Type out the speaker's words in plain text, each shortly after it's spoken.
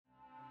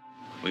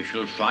We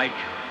shall fight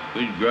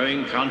with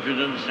growing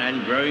confidence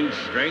and growing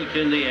strength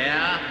in the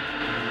air.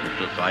 We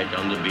shall fight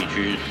on the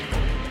beaches.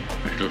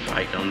 We shall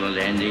fight on the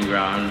landing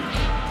grounds.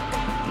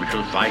 We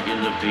shall fight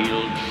in the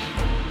fields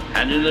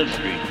and in the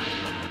streets.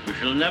 We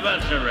shall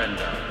never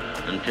surrender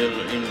until,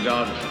 in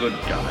God's good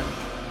time,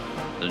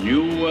 the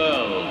new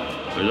world,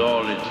 with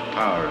all its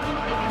power and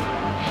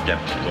might,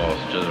 steps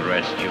forth to the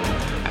rescue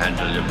and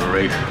the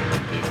liberation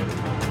of people.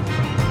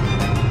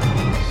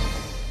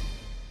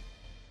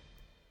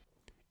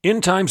 In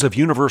times of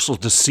universal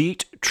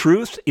deceit,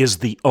 truth is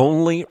the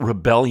only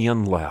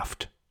rebellion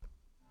left.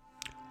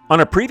 On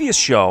a previous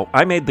show,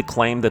 I made the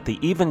claim that the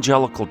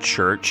Evangelical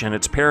Church and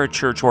its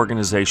parachurch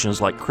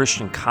organizations like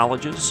Christian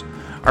colleges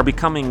are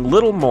becoming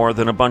little more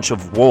than a bunch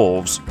of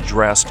wolves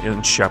dressed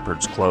in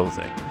shepherd's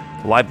clothing.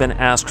 Well, I've been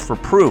asked for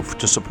proof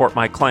to support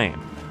my claim.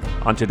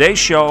 On today's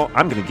show,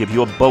 I'm going to give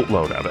you a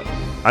boatload of it.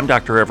 I'm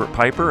Dr. Everett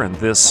Piper, and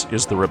this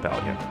is The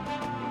Rebellion.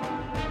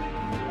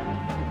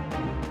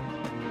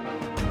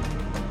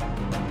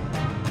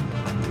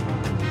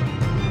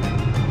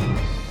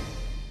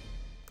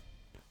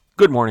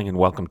 Good morning and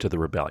welcome to The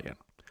Rebellion.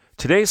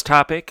 Today's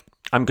topic,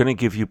 I'm going to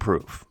give you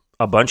proof.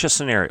 A bunch of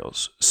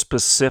scenarios,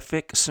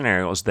 specific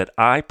scenarios that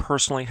I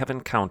personally have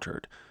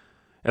encountered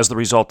as the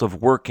result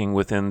of working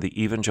within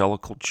the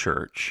Evangelical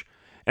Church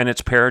and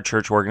its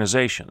parachurch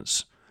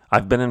organizations.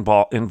 I've been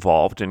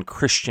involved in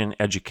Christian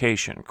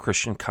education,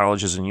 Christian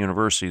colleges and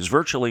universities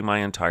virtually my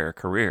entire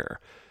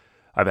career.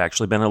 I've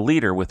actually been a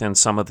leader within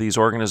some of these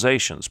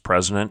organizations,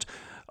 president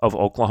of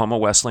Oklahoma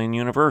Wesleyan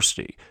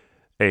University,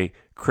 a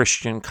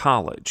Christian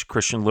college,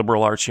 Christian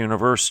liberal arts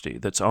university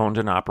that's owned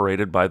and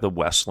operated by the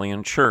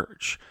Wesleyan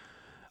Church.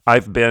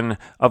 I've been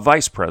a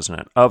vice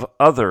president of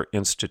other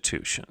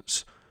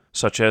institutions,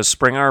 such as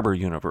Spring Arbor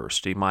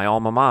University, my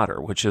alma mater,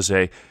 which is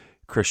a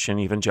Christian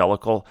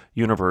evangelical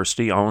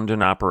university owned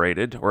and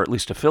operated, or at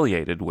least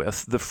affiliated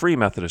with, the Free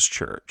Methodist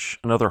Church,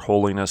 another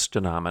holiness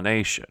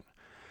denomination.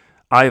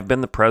 I have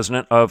been the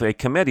president of a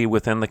committee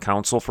within the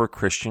Council for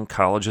Christian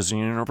Colleges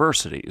and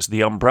Universities,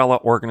 the umbrella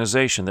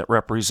organization that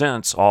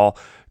represents all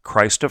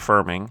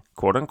Christ-affirming,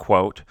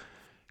 quote-unquote,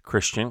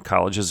 Christian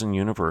colleges and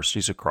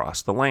universities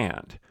across the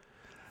land.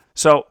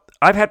 So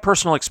I've had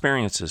personal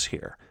experiences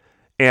here,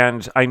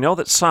 and I know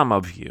that some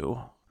of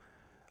you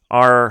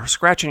are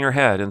scratching your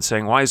head and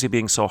saying, why is he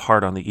being so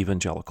hard on the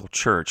Evangelical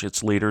Church,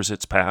 its leaders,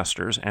 its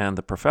pastors, and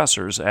the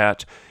professors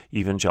at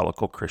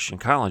evangelical Christian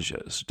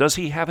colleges? Does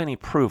he have any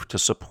proof to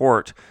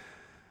support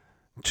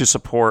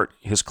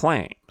his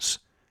claims?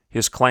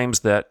 His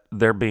claims that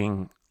they're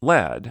being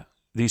led,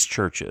 these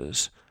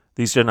churches,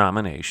 these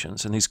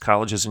denominations, and these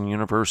colleges and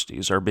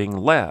universities are being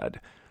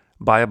led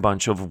by a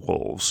bunch of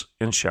wolves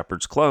in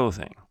shepherd's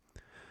clothing.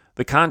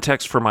 The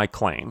context for my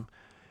claim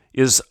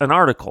is an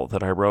article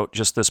that I wrote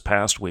just this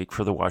past week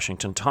for the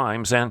Washington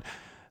Times, and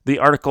the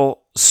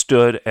article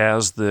stood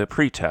as the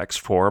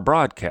pretext for a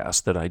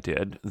broadcast that I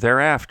did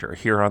thereafter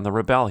here on The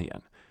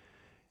Rebellion.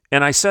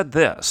 And I said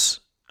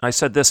this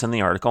in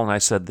the article, and I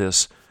said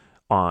this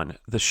on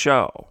the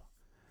show.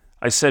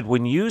 I said,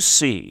 when you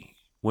see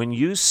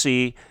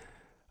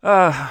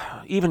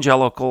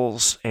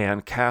evangelicals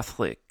and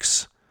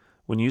Catholics,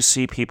 when you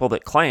see people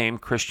that claim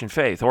Christian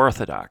faith,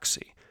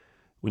 orthodoxy,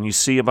 when you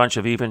see a bunch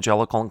of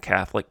evangelical and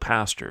Catholic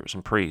pastors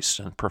and priests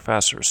and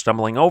professors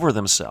stumbling over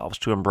themselves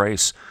to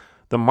embrace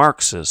the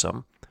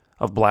Marxism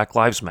of Black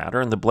Lives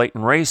Matter and the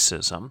blatant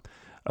racism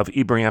of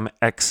Ibram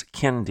X.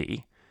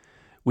 Kendi,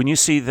 when you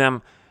see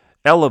them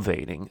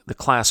elevating the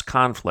class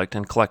conflict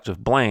and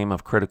collective blame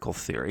of critical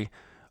theory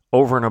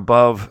over and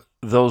above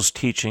those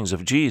teachings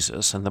of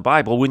Jesus and the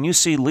Bible, when you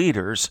see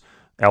leaders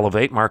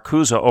elevate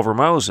Marcuse over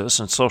Moses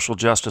and social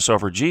justice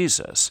over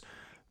Jesus,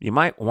 you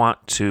might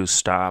want to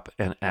stop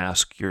and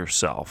ask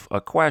yourself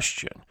a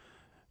question.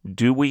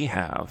 Do we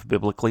have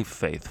biblically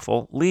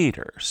faithful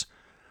leaders?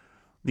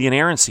 The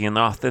inerrancy and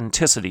the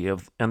authenticity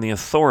and the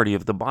authority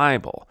of the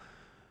Bible,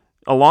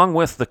 along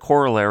with the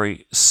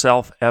corollary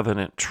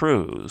self-evident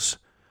truths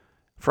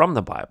from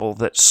the Bible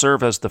that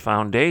serve as the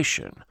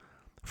foundation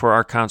for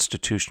our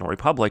constitutional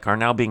republic, are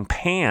now being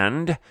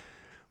panned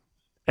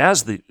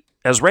as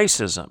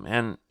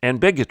racism and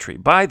bigotry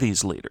by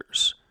these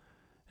leaders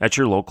at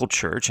your local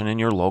church and in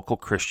your local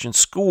Christian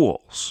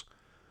schools.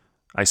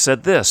 I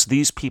said this: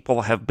 these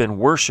people have been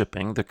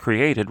worshiping the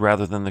created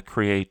rather than the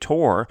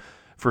creator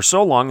for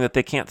so long that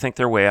they can't think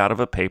their way out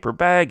of a paper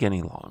bag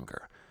any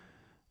longer.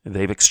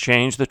 They've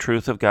exchanged the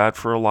truth of God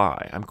for a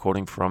lie. I'm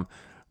quoting from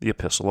the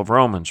Epistle of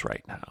Romans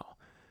right now.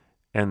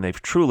 And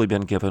they've truly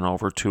been given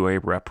over to a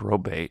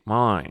reprobate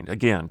mind.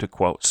 Again, to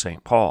quote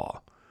St.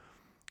 Paul.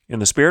 In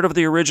the spirit of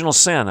the original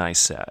sin, I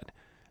said,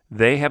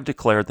 they have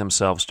declared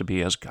themselves to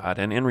be as God,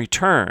 and in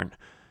return,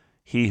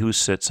 he who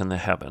sits in the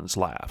heavens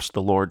laughs.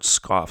 The Lord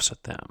scoffs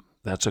at them.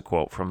 That's a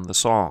quote from the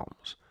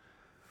Psalms.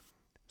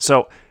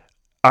 So,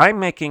 I'm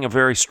making a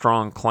very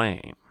strong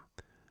claim.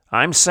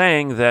 I'm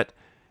saying that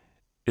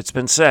it's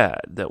been said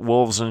that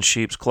wolves in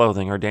sheep's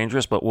clothing are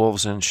dangerous, but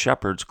wolves in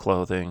shepherd's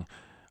clothing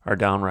are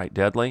downright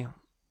deadly.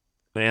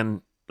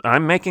 And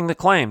I'm making the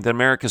claim that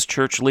America's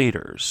church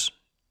leaders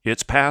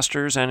its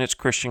pastors and its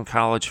Christian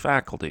college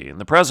faculty and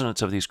the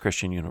presidents of these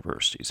Christian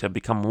universities have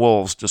become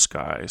wolves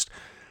disguised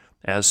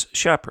as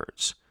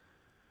shepherds.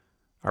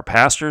 Our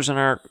pastors and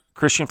our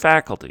Christian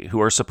faculty,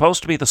 who are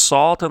supposed to be the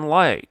salt and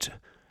light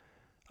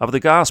of the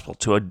gospel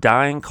to a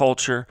dying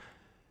culture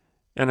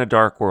and a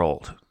dark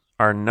world,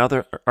 are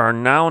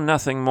now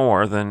nothing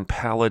more than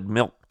pallid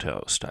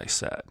milquetoast, I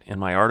said in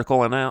my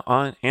article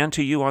and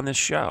to you on this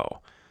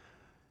show.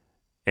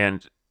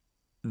 And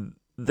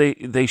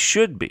they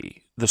should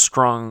be the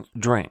strong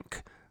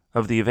drink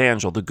of the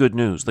evangel, the good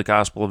news, the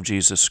gospel of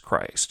Jesus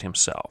Christ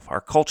himself. Our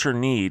culture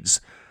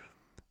needs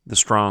the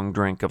strong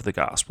drink of the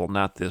gospel,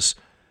 not this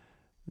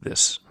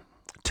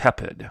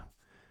tepid,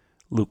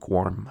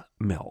 lukewarm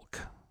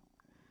milk.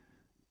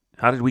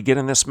 How did we get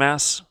in this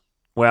mess?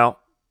 Well,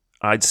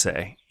 I'd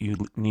say you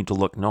need to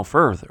look no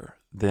further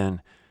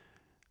than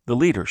the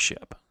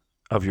leadership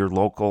of your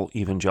local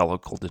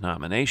evangelical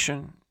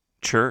denomination,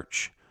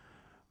 church,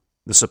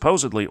 the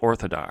supposedly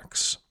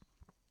orthodox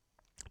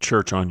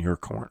church on your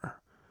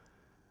corner,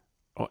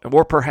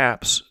 or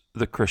perhaps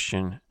the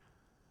Christian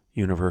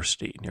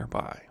university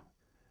nearby.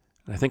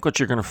 And I think what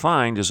you're going to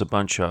find is a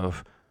bunch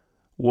of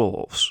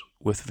wolves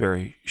with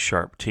very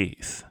sharp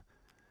teeth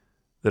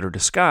that are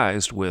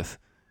disguised with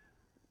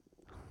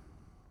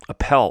a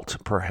pelt,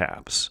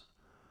 perhaps,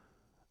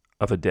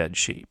 of a dead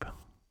sheep.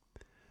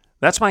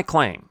 That's my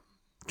claim.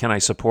 Can I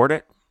support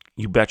it?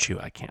 You bet you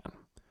I can.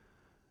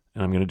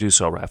 And I'm going to do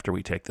so after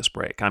we take this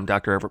break. I'm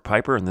Dr. Everett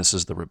Piper, and this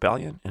is The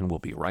Rebellion, and we'll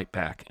be right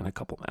back in a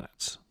couple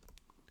minutes.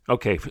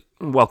 Okay,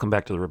 welcome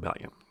back to The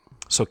Rebellion.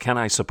 So can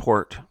I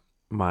support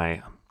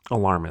my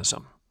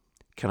alarmism?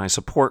 Can I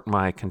support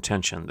my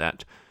contention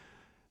that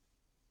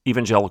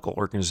evangelical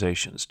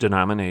organizations,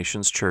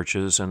 denominations,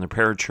 churches, and the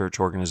parachurch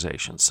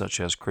organizations, such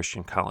as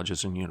Christian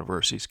colleges and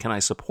universities, can I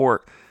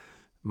support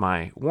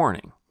my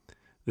warning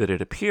that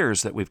it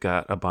appears that we've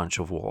got a bunch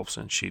of wolves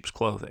in sheep's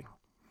clothing?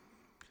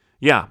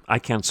 Yeah, I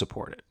can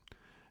support it.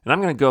 And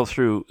I'm going to go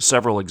through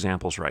several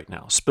examples right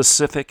now,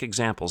 specific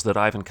examples that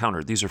I've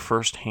encountered. These are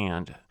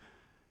firsthand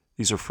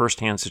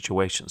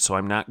situations, so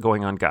I'm not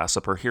going on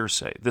gossip or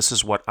hearsay. This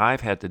is what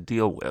I've had to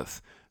deal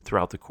with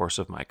throughout the course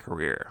of my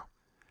career.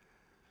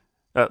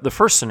 The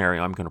first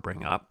scenario I'm going to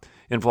bring up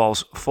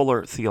involves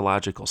Fuller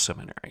Theological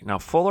Seminary. Now,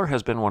 Fuller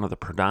has been one of the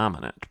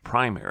predominant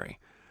primary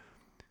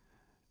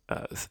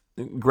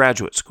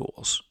graduate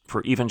schools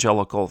for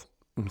evangelical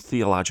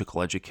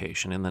theological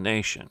education in the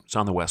nation. It's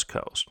on the West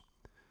Coast.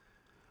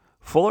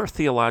 Fuller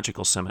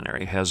Theological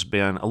Seminary has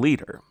been a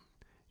leader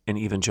in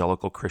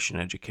evangelical Christian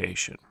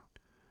education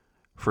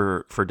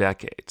for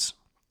decades.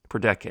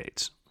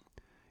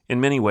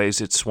 In many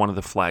ways, it's one of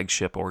the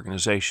flagship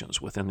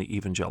organizations within the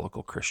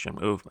evangelical Christian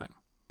movement.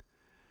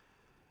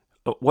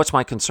 What's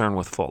my concern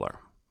with Fuller?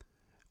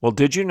 Well,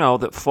 did you know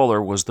that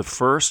Fuller was the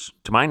first,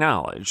 to my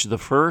knowledge, the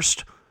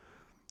first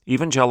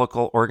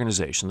evangelical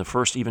organization, the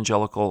first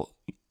evangelical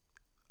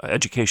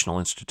educational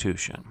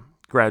institution,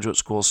 graduate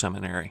school,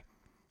 seminary,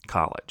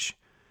 college.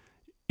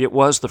 It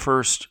was the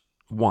first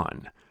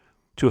one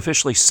to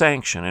officially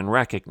sanction and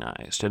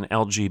recognize an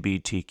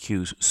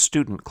LGBTQ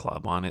student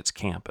club on its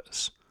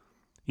campus.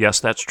 Yes,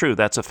 that's true.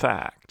 That's a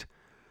fact.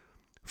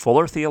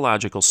 Fuller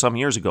Theological, some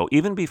years ago,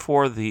 even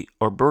before the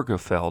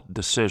Obergefell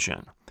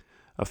decision,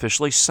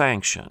 officially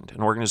sanctioned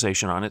an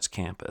organization on its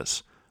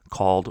campus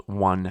called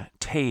One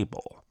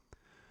Table.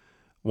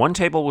 One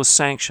Table was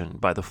sanctioned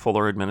by the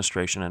Fuller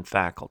administration and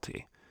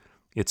faculty.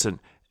 It's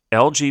an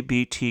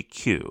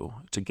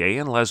LGBTQ, it's a gay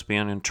and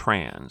lesbian and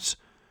trans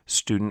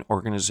student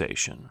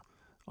organization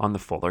on the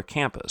Fuller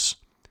campus.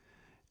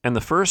 And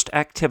the first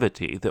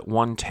activity that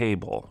One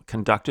Table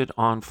conducted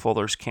on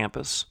Fuller's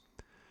campus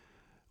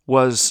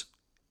was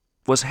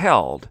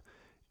held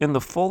in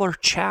the Fuller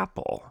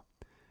Chapel,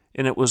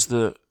 and it was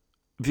the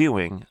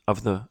viewing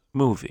of the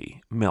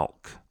movie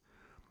Milk.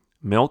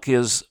 Milk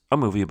is a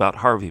movie about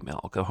Harvey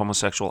Milk, a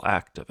homosexual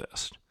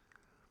activist,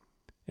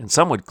 and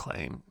some would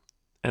claim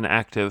an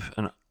active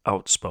and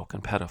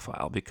outspoken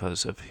pedophile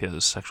because of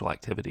his sexual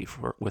activity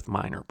with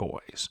minor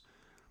boys.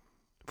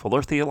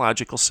 Fuller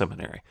Theological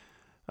Seminary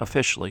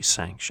officially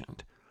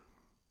sanctioned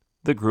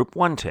the group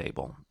One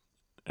Table,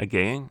 a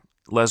gay,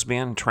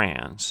 lesbian,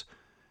 trans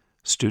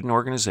student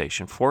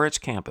organization for its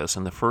campus,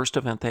 and the first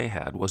event they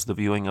had was the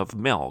viewing of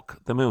Milk,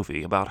 the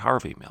movie about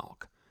Harvey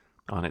Milk,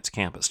 on its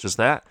campus. Does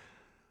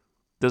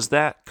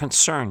that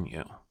concern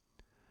you?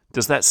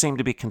 Does that seem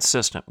to be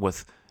consistent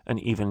with an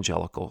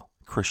evangelical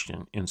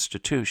Christian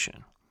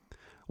institution?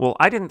 Well,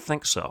 I didn't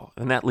think so,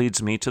 and that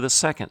leads me to the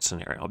second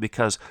scenario,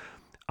 because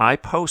I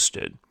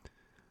posted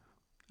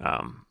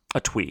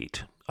a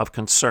tweet of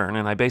concern,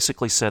 and I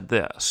basically said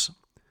this: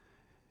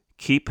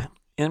 keep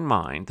in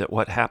mind that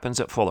what happens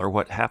at Fuller,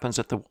 what happens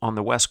on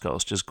the West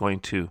Coast, is going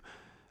to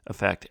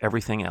affect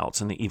everything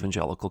else in the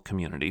evangelical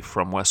community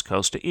from West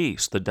Coast to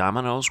East. The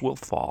dominoes will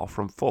fall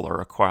from Fuller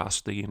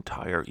across the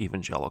entire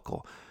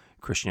evangelical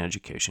Christian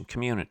education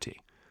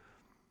community.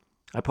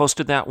 I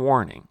posted that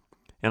warning,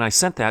 and I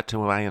sent that to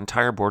my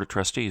entire board of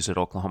trustees at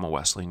Oklahoma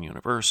Wesleyan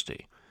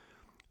University.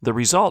 The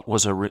result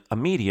was an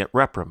immediate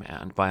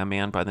reprimand by a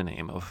man by the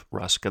name of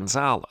Russ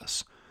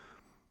Gonzalez,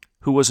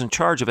 who was in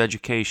charge of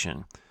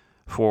education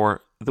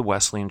for the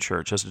Wesleyan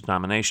Church as a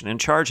denomination, in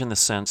charge in the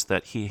sense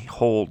that he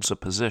holds a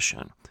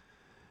position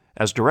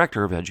as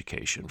director of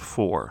education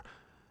for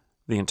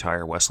the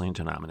entire Wesleyan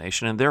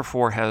denomination, and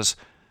therefore has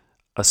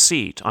a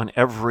seat on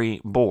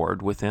every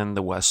board within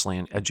the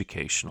Wesleyan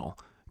educational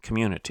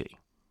community,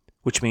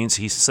 which means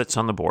he sits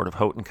on the board of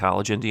Houghton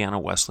College, Indiana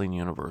Wesleyan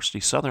University,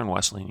 Southern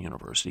Wesleyan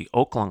University,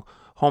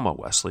 Oklahoma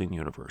Wesleyan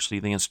University,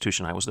 the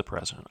institution I was the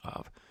president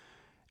of,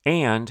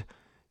 and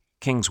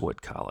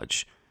Kingswood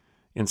College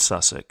in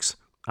Sussex,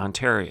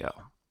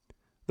 Ontario.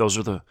 Those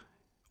are the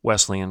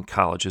Wesleyan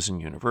colleges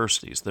and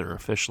universities that are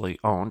officially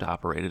owned,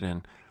 operated,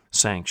 and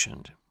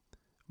sanctioned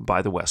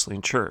by the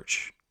Wesleyan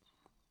Church.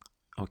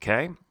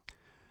 Okay?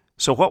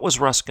 So what was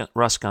Russ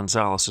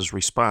Gonzalez's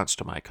response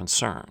to my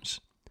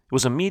concerns? It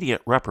was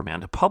immediate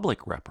reprimand, a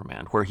public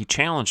reprimand, where he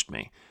challenged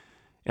me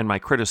in my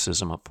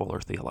criticism of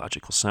Fuller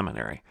Theological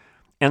Seminary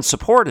and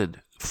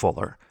supported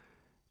Fuller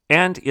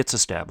and its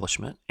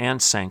establishment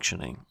and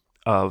sanctioning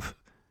of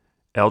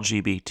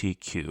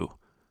LGBTQ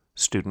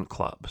student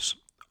clubs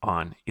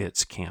on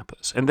its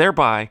campus, and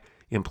thereby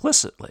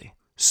implicitly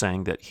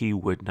saying that he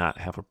would not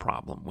have a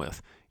problem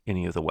with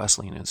any of the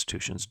Wesleyan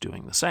institutions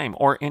doing the same,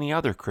 or any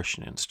other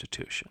Christian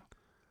institution.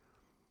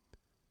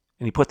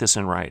 And he put this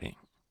in writing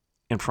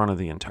in front of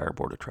the entire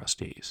Board of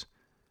Trustees.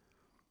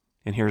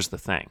 And here's the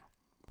thing.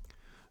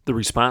 The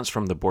response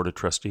from the Board of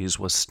Trustees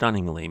was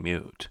stunningly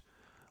mute.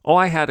 Oh,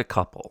 I had a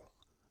couple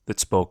that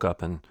spoke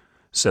up and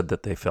said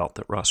that they felt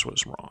that Russ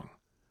was wrong.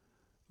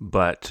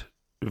 But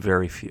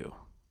very few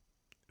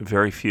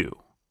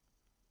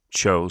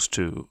chose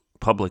to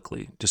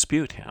publicly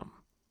dispute him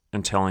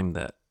and tell him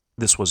that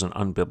this was an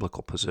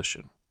unbiblical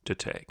position to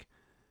take.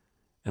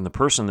 And the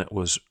person that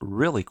was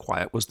really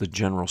quiet was the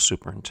general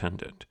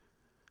superintendent,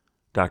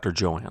 Dr.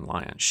 Joanne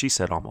Lyons. She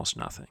said almost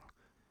nothing.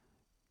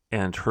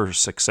 And her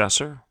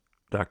successor,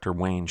 Dr.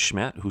 Wayne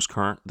Schmidt, who's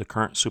the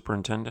current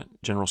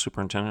superintendent, general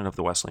superintendent of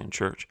the Wesleyan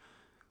Church,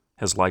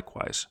 has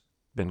likewise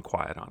been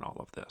quiet on all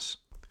of this.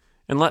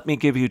 And let me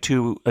give you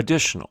two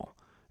additional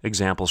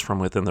examples from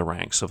within the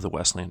ranks of the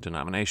Wesleyan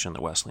denomination,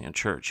 the Wesleyan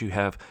Church. You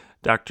have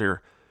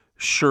Dr.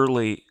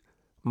 Shirley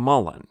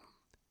Mullen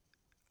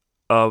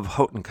of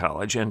Houghton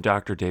College and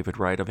Dr. David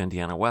Wright of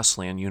Indiana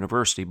Wesleyan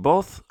University,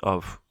 both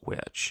of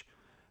which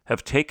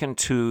have taken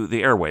to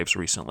the airwaves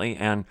recently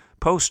and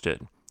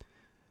posted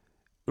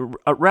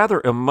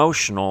rather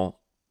emotional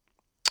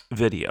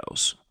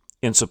videos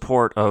in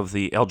support of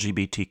the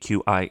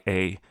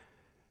LGBTQIA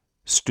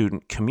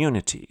student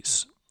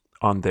communities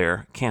on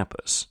their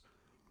campus,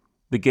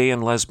 the gay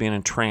and lesbian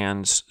and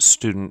trans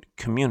student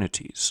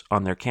communities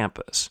on their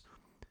campus,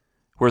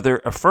 where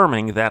they're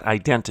affirming that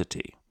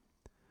identity,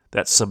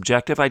 that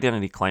subjective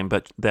identity claim,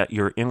 but that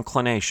your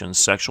inclinations,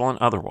 sexual and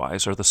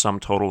otherwise, are the sum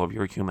total of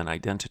your human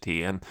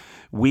identity. And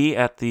we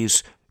at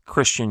these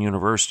Christian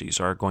universities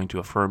are going to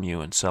affirm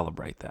you and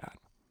celebrate that.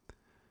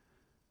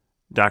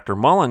 Dr.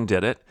 Mullen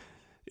did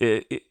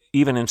it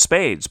even in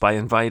spades by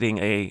inviting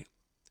an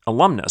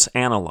alumnus,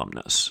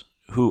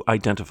 who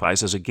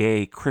identifies as a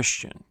gay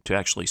Christian to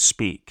actually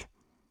speak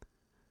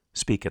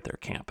at their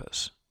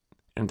campus.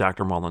 And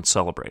Dr. Mullen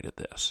celebrated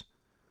this.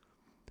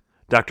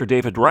 Dr.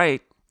 David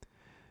Wright,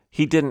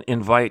 he didn't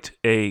invite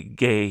a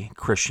gay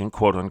Christian,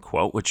 quote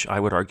unquote, which I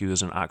would argue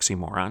is an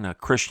oxymoron. A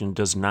Christian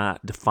does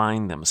not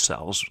define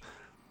themselves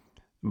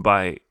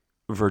by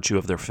virtue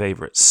of their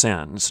favorite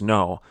sins.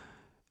 No,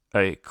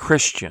 a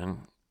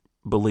Christian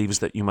believes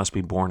that you must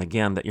be born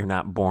again, that you're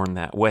not born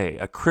that way.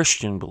 A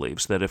Christian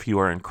believes that if you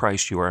are in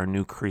Christ, you are a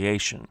new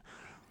creation.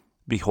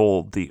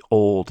 Behold, the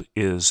old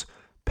is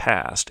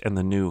past and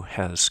the new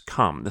has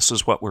come. This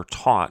is what we're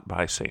taught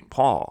by St.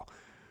 Paul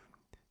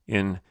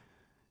in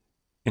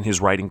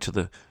his writing to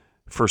the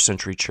first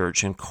century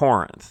church in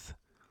Corinth.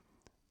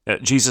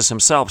 Jesus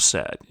himself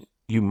said,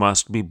 you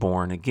must be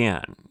born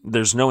again.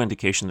 There's no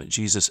indication that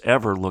Jesus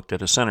ever looked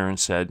at a sinner and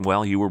said,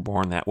 well, you were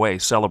born that way,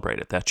 celebrate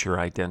it, that's your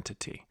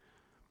identity.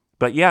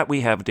 But yet we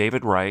have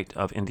David Wright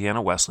of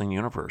Indiana Wesleyan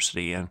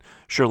University and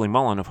Shirley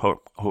Mullen of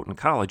Houghton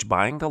College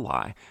buying the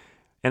lie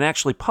and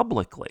actually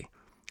publicly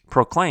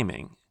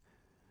proclaiming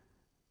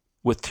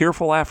with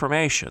tearful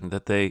affirmation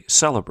that they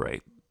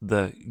celebrate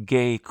the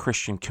gay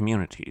Christian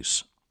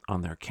communities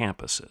on their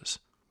campuses.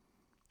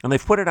 And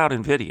they've put it out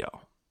in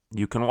video.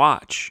 You can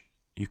watch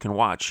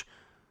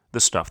the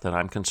stuff that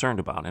I'm concerned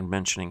about and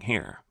mentioning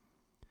here.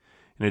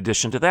 In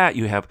addition to that,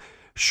 you have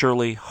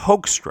Shirley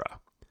Hoekstra.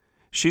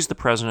 She's the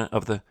president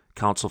of the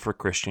Council for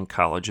Christian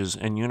Colleges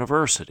and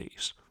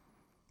Universities.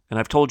 And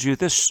I've told you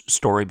this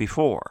story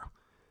before.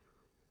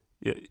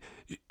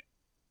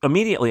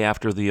 Immediately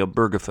after the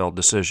Obergefell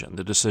decision,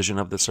 the decision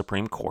of the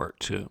Supreme Court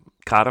to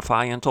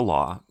codify into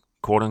law,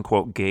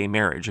 quote-unquote, gay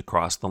marriage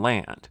across the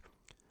land,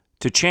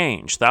 to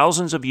change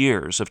thousands of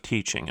years of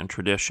teaching and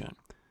tradition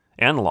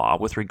and law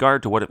with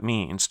regard to what it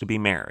means to be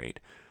married,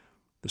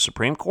 the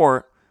Supreme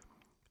Court,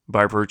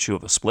 by virtue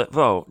of a split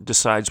vote,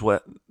 decides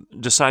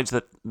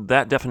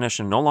that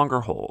definition no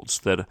longer holds,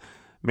 that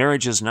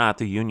Marriage is not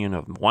the union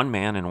of one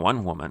man and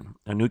one woman,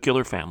 a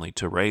nuclear family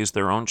to raise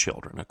their own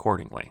children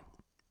accordingly.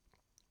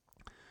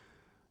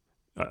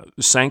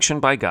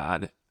 Sanctioned by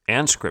God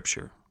and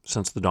Scripture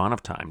since the dawn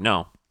of time.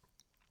 No,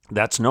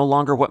 that's no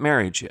longer what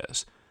marriage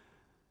is.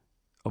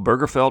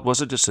 Obergefell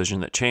was a decision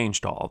that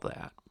changed all of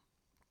that.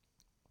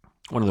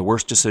 One of the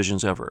worst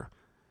decisions ever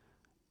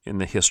in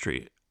the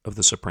history of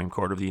the Supreme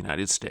Court of the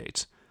United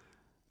States.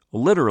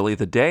 Literally,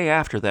 the day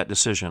after that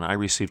decision, I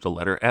received a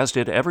letter, as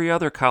did every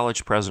other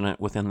college president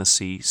within the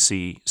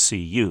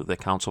CCCU, the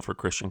Council for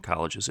Christian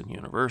Colleges and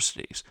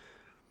Universities,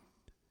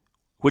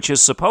 which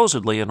is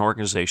supposedly an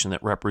organization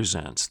that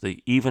represents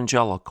the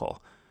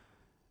evangelical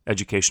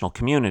educational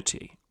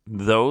community.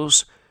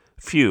 Those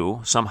few,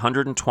 some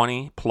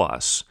 120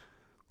 plus,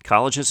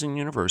 colleges and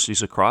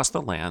universities across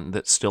the land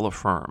that still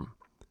affirm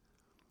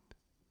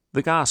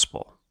the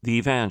gospel, the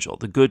evangel,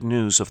 the good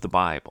news of the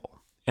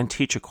Bible, and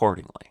teach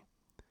accordingly.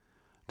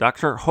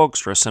 Dr.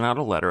 Hoekstra sent out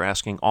a letter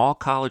asking all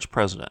college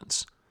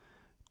presidents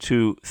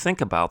to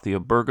think about the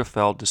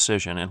Obergefell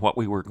decision and what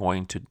we were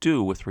going to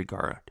do with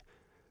regard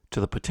to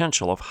the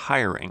potential of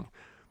hiring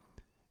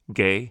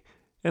gay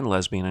and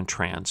lesbian and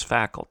trans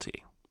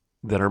faculty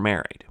that are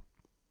married.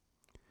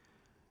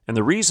 And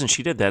the reason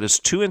she did that is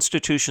two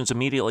institutions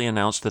immediately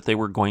announced that they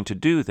were going to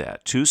do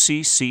that. Two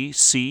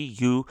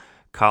CCCU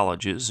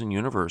colleges and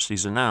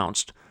universities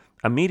announced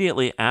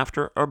immediately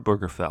after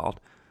Obergefell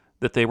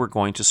that they were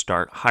going to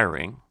start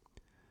hiring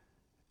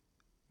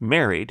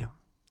married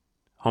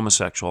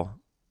homosexual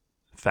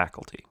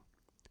faculty.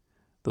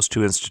 Those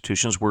two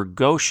institutions were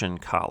Goshen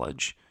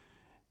College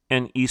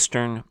and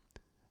Eastern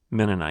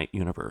Mennonite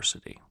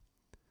University.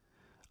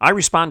 I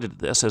responded to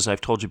this, as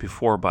I've told you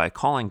before, by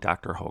calling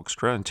Dr.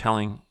 Hoekstra and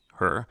telling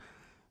her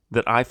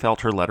that I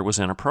felt her letter was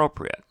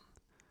inappropriate.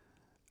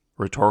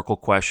 Rhetorical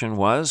question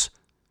was,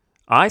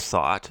 I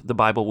thought the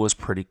Bible was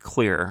pretty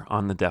clear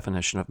on the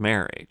definition of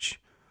marriage.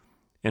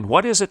 And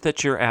what is it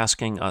that you're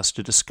asking us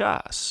to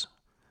discuss?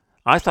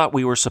 I thought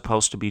we were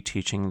supposed to be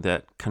teaching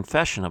that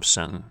confession of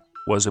sin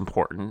was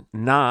important,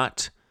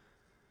 not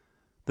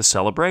the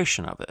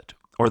celebration of it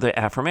or the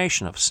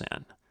affirmation of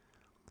sin.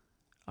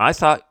 I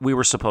thought we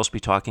were supposed to be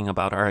talking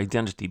about our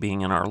identity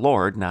being in our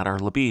Lord, not our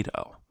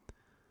libido.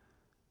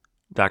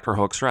 Dr.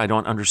 Hoekstra, I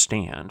don't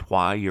understand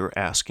why you're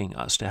asking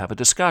us to have a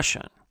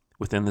discussion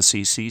within the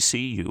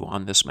CCCU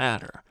on this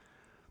matter.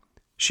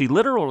 She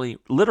literally,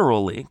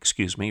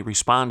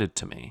 responded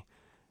to me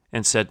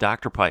and said,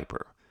 Dr.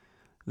 Piper,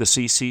 the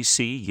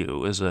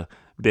CCCU is a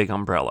big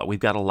umbrella. We've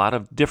got a lot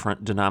of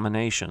different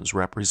denominations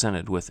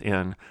represented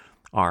within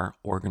our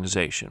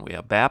organization. We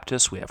have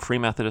Baptists, we have Free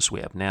Methodists, we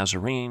have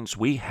Nazarenes,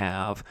 we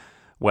have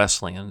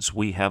Wesleyans,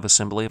 we have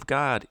Assembly of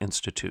God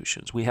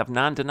institutions, we have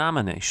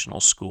non-denominational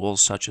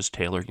schools such as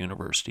Taylor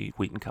University,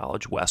 Wheaton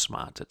College,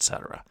 Westmont,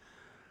 etc.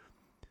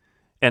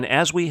 And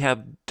as we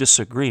have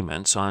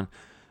disagreements on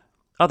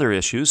other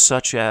issues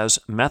such as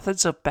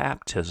methods of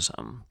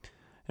baptism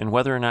and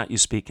whether or not you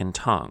speak in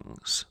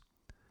tongues,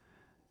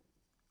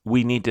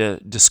 we need to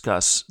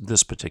discuss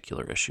this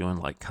particular issue in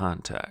like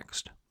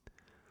context.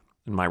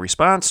 And my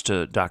response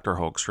to Dr.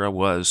 Hoekstra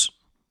was,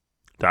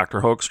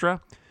 Dr.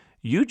 Hoekstra,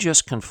 you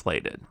just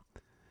conflated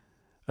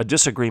a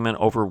disagreement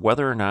over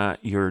whether or not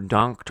you're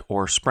dunked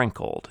or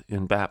sprinkled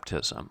in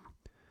baptism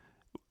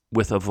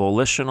with a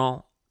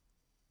volitional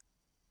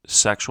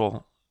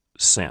sexual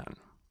sin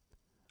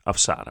of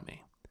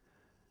sodomy.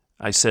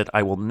 I said,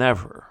 I will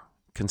never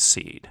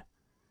concede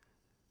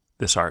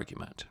this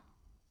argument.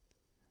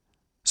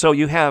 So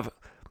you have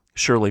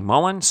Shirley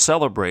Mullen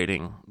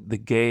celebrating the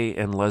gay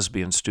and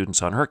lesbian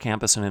students on her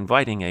campus and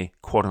inviting a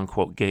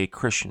quote-unquote gay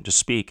Christian to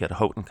speak at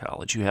Houghton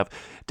College. You have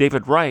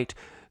David Wright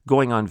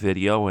going on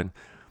video and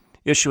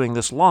issuing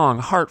this long,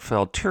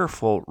 heartfelt,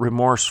 tearful,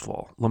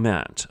 remorseful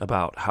lament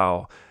about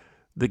how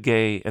the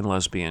gay and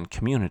lesbian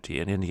community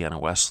at Indiana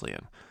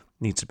Wesleyan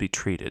needs to be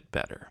treated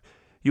better.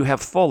 You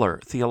have Fuller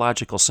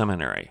Theological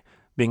Seminary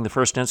being the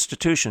first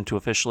institution to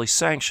officially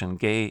sanction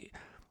gay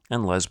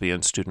and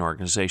lesbian student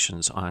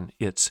organizations on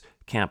its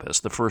campus,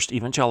 the first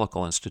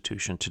evangelical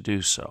institution to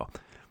do so.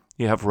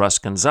 You have Russ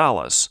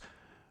Gonzalez,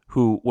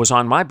 who was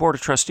on my board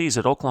of trustees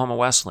at Oklahoma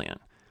Wesleyan,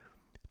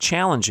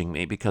 challenging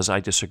me because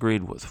I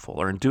disagreed with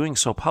Fuller and doing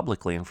so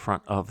publicly in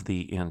front of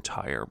the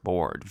entire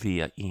board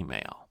via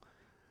email.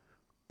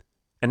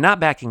 And not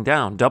backing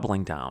down,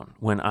 doubling down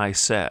when I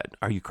said,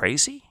 are you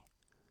crazy?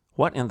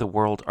 What in the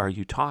world are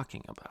you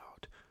talking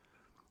about?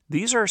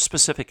 These are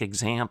specific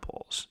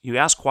examples. You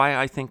ask why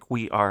I think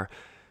we are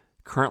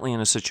currently in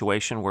a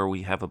situation where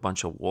we have a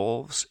bunch of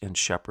wolves in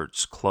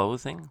shepherd's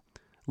clothing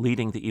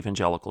leading the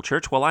evangelical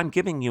church. Well, I'm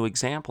giving you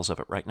examples of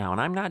it right now, and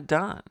I'm not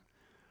done.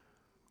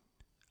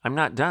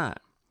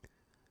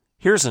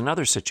 Here's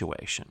another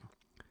situation.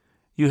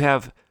 You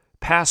have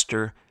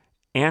Pastor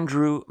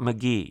Andrew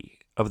McGee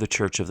of the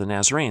Church of the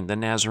Nazarene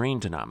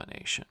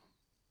denomination,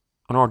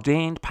 an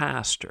ordained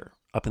pastor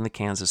up in the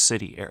Kansas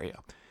City area.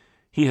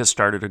 He has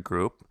started a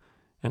group,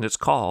 and it's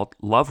called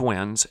Love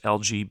Wins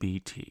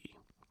LGBT.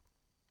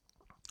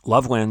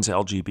 Love Wins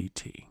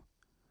LGBT.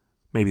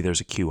 Maybe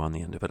there's a Q on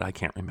the end of it. I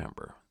can't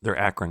remember. Their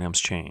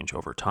acronyms change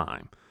over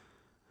time.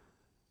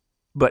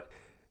 But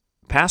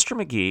Pastor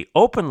McGee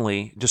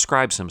openly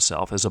describes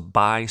himself as a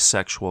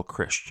bisexual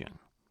Christian.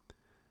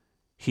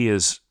 He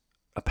is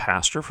a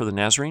pastor for the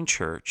Nazarene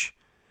Church,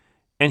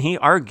 and he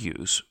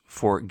argues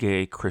for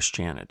gay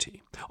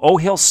Christianity. Oh,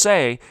 he'll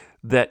say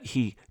that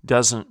he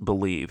doesn't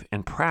believe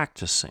in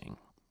practicing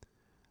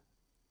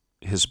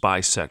his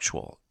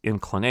bisexual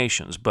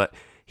inclinations, but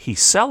he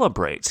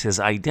celebrates his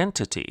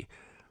identity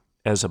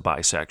as a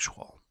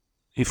bisexual.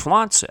 He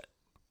flaunts it.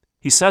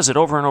 He says it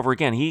over and over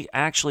again. He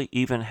actually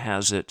even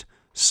has it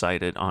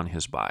cited on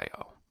his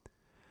bio.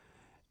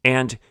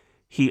 And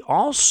he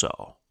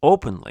also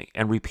openly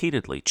and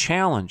repeatedly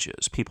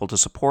challenges people to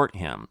support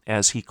him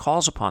as he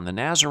calls upon the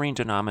Nazarene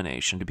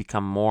denomination to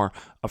become more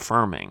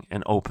affirming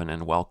and open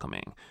and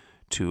welcoming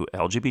to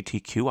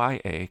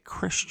LGBTQIA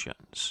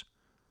Christians.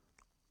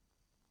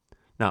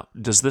 Now,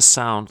 does this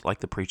sound like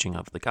the preaching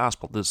of the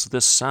gospel? Does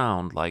this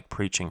sound like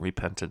preaching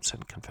repentance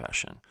and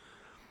confession?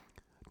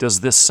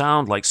 Does this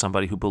sound like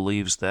somebody who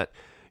believes that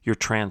you're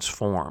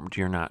transformed,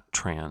 you're not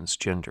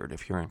transgendered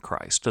if you're in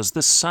Christ? Does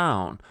this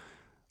sound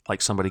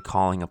like somebody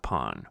calling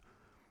upon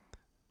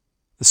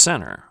the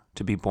sinner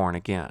to be born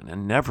again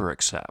and never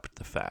accept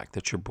the fact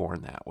that you're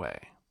born that way?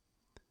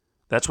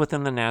 That's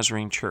within the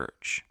Nazarene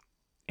Church.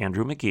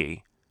 Andrew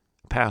McGee,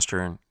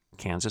 pastor in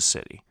Kansas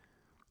City,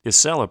 is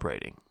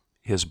celebrating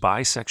his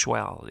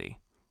bisexuality.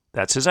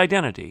 That's his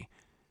identity.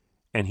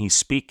 And he's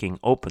speaking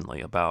openly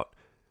about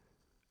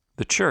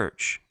the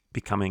church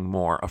becoming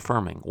more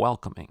affirming,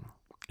 welcoming,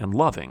 and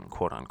loving,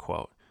 quote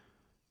unquote,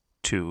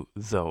 to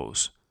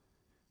those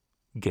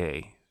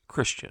gay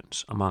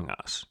Christians among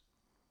us.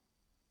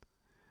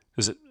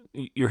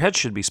 Your head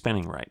should be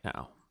spinning right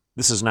now.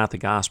 This is not the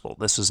gospel.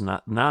 This is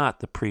not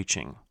the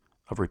preaching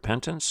of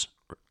repentance,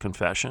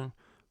 confession.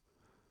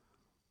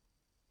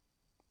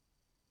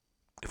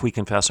 If we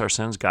confess our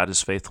sins, God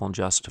is faithful and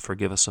just to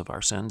forgive us of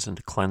our sins and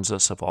to cleanse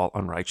us of all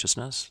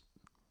unrighteousness.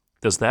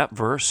 Does that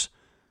verse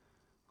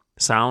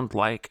sound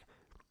like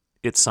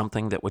it's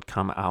something that would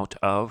come out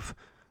of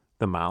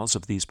the mouths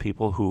of these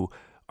people who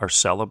are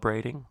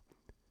celebrating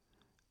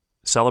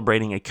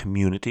a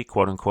community,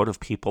 quote unquote, of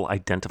people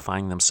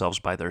identifying themselves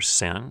by their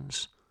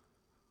sins,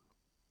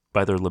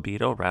 by their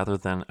libido, rather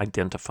than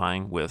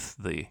identifying with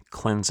the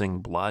cleansing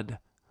blood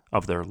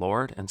of their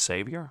Lord and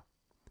Savior?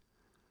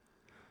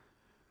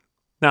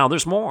 Now,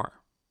 there's more.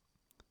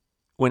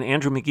 When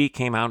Andrew McGee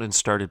came out and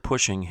started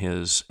pushing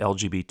his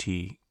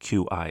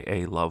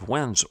LGBTQIA Love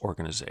Wins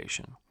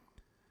organization,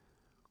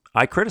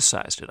 I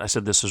criticized it. I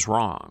said, this is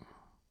wrong.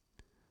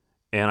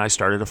 And I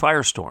started a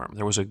firestorm.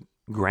 There was a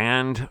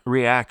grand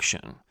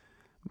reaction.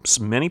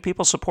 Many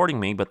people supporting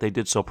me, but they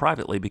did so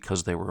privately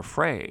because they were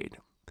afraid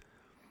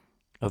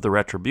of the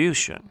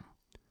retribution,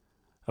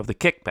 of the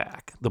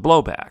kickback, the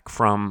blowback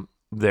from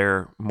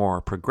their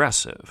more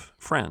progressive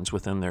friends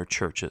within their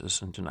churches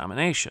and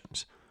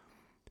denominations.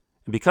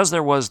 And because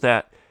there was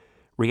that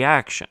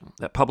reaction,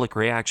 that public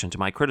reaction to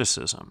my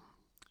criticism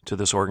to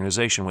this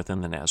organization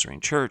within the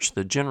Nazarene Church,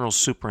 the general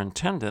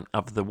superintendent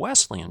of the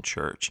Wesleyan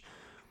Church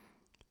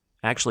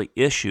actually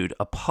issued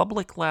a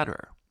public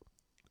letter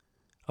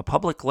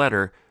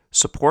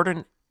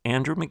supporting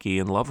Andrew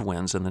McGee and Love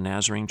Wins in the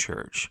Nazarene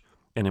Church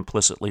and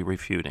implicitly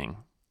refuting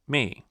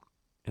me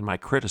in my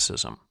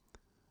criticism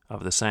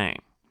of the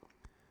same.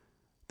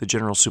 The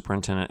general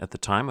superintendent at the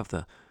time of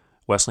the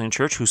Wesleyan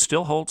Church, who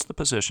still holds the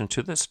position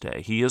to this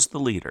day, he is the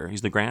leader,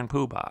 he's the grand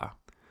poobah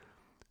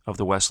of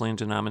the Wesleyan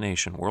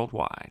denomination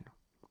worldwide,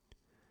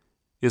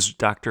 is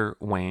Dr.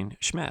 Wayne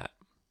Schmidt.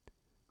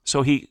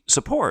 So he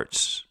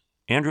supports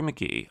Andrew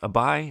McGee, a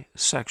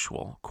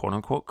bisexual,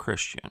 quote-unquote,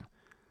 Christian,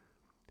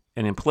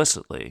 and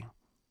implicitly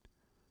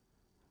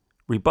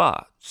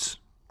rebuts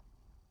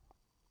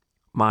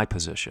my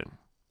position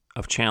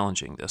of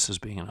challenging this as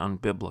being an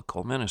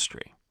unbiblical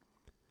ministry.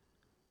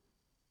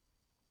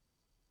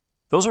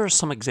 Those are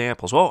some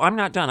examples. Oh, I'm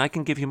not done. I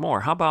can give you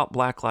more. How about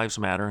Black Lives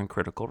Matter and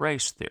critical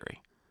race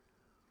theory?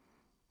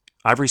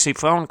 I've received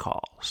phone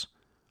calls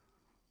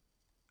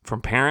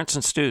from parents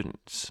and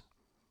students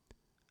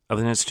of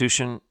an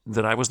institution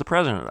that I was the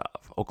president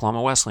of,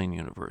 Oklahoma Wesleyan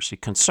University,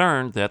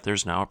 concerned that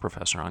there's now a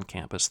professor on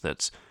campus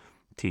that's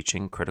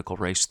teaching critical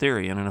race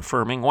theory in an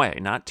affirming way,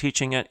 not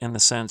teaching it in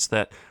the sense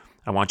that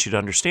I want you to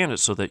understand it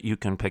so that you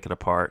can pick it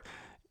apart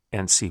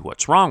and see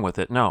what's wrong with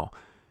it. No.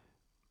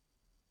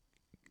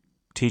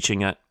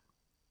 Teaching it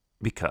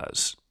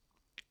because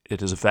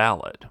it is a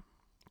valid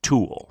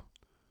tool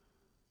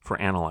for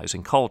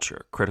analyzing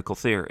culture, critical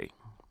theory.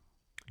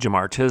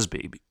 Jamar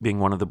Tisby being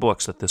one of the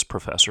books that this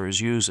professor is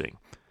using.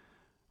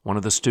 One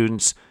of the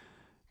students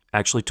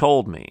actually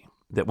told me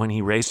that when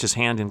he raised his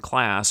hand in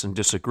class and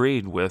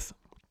disagreed with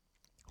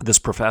this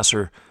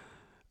professor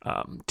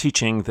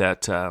teaching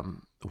that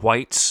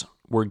whites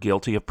were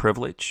guilty of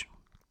privilege,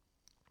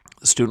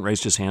 the student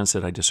raised his hand and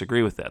said, I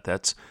disagree with that.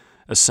 That's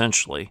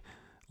essentially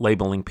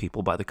labeling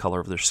people by the color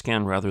of their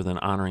skin rather than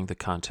honoring the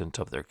content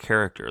of their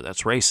character.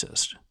 That's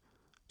racist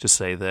to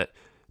say that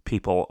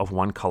people of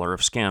one color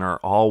of skin are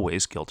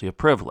always guilty of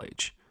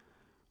privilege.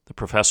 The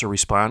professor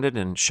responded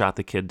and shot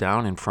the kid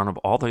down in front of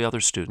all the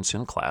other students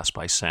in class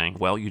by saying,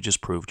 well, you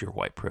just proved your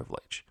white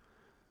privilege.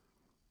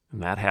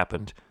 And that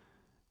happened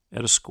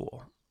at a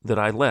school that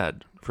I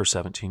led for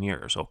 17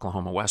 years,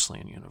 Oklahoma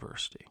Wesleyan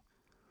University.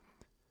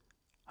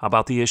 How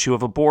about the issue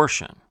of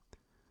abortion?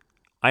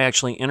 I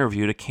actually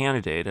interviewed a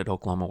candidate at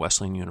Oklahoma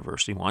Wesleyan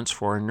University once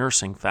for a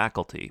nursing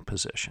faculty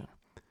position.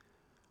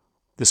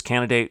 This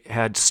candidate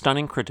had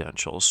stunning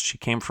credentials. She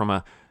came from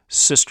a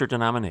sister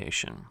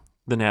denomination,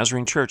 the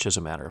Nazarene Church, as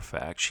a matter of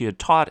fact. She had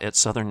taught at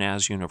Southern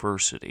Naz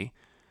University.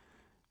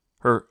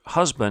 Her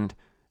husband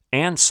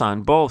and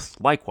son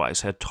both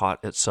likewise had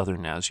taught at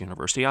Southern Naz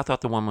University. I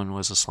thought the woman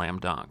was a slam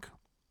dunk.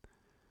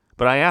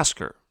 But I asked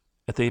her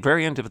at the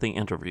very end of the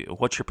interview,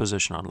 what's your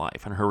position on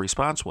life? And her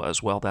response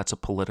was, well, that's a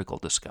political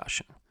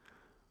discussion.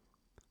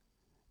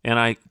 And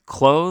I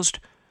closed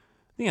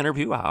the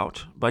interview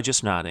out by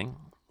just nodding,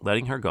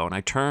 letting her go. And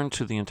I turned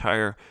to the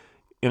entire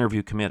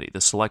interview committee,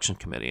 the selection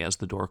committee, as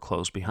the door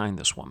closed behind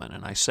this woman.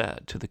 And I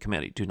said to the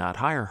committee, do not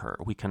hire her.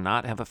 We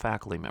cannot have a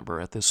faculty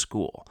member at this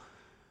school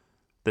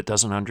that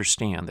doesn't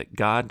understand that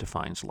God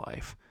defines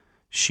life.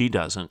 She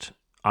doesn't,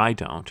 I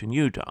don't, and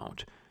you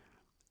don't.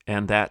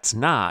 And that's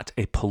not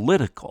a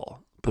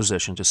political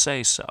position to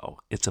say so.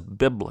 It's a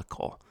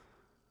biblical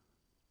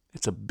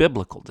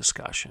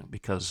discussion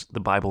because the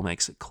Bible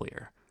makes it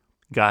clear.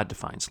 God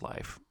defines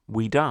life.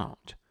 We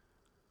don't.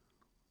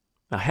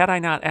 Now, had I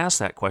not asked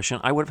that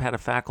question, I would have had a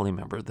faculty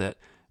member that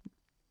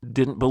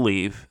didn't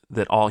believe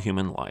that all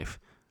human life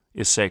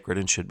is sacred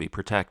and should be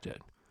protected,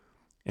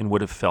 and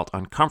would have felt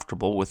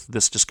uncomfortable with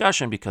this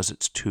discussion because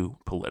it's too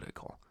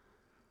political.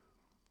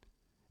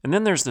 And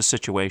then there's the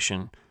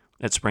situation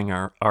at Spring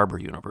Arbor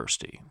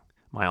University,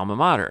 my alma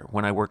mater,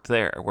 when I worked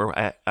there, where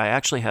I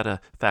actually had a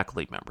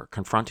faculty member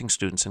confronting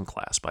students in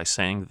class by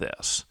saying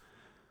this,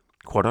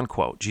 quote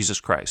unquote, Jesus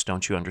Christ,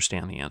 don't you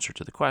understand the answer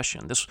to the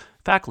question? This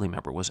faculty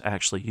member was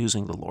actually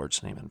using the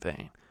Lord's name in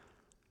vain.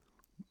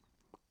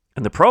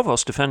 And the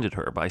provost defended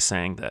her by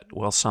saying that,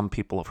 well, some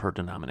people of her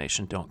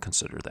denomination don't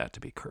consider that to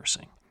be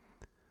cursing.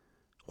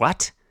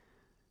 What?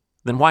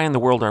 Then why in the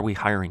world are we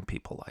hiring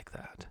people like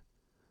that?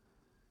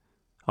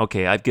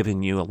 Okay, I've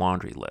given you a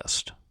laundry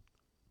list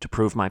to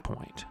prove my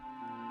point.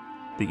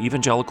 The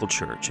Evangelical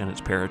Church and its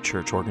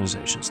parachurch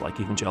organizations, like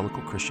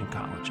Evangelical Christian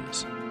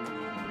colleges,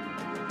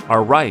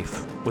 are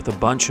rife with a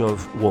bunch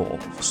of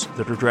wolves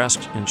that are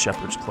dressed in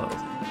shepherd's clothing.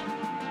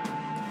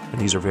 And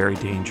these are very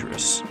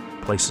dangerous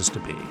places to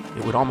be.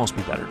 It would almost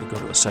be better to go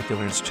to a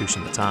secular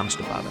institution that's honest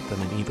about it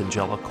than an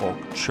evangelical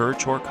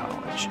church or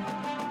college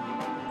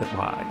that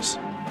lies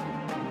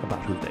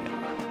about who they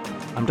are.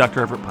 I'm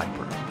Dr. Everett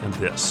Piper, and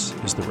this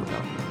is The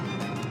Rebellion.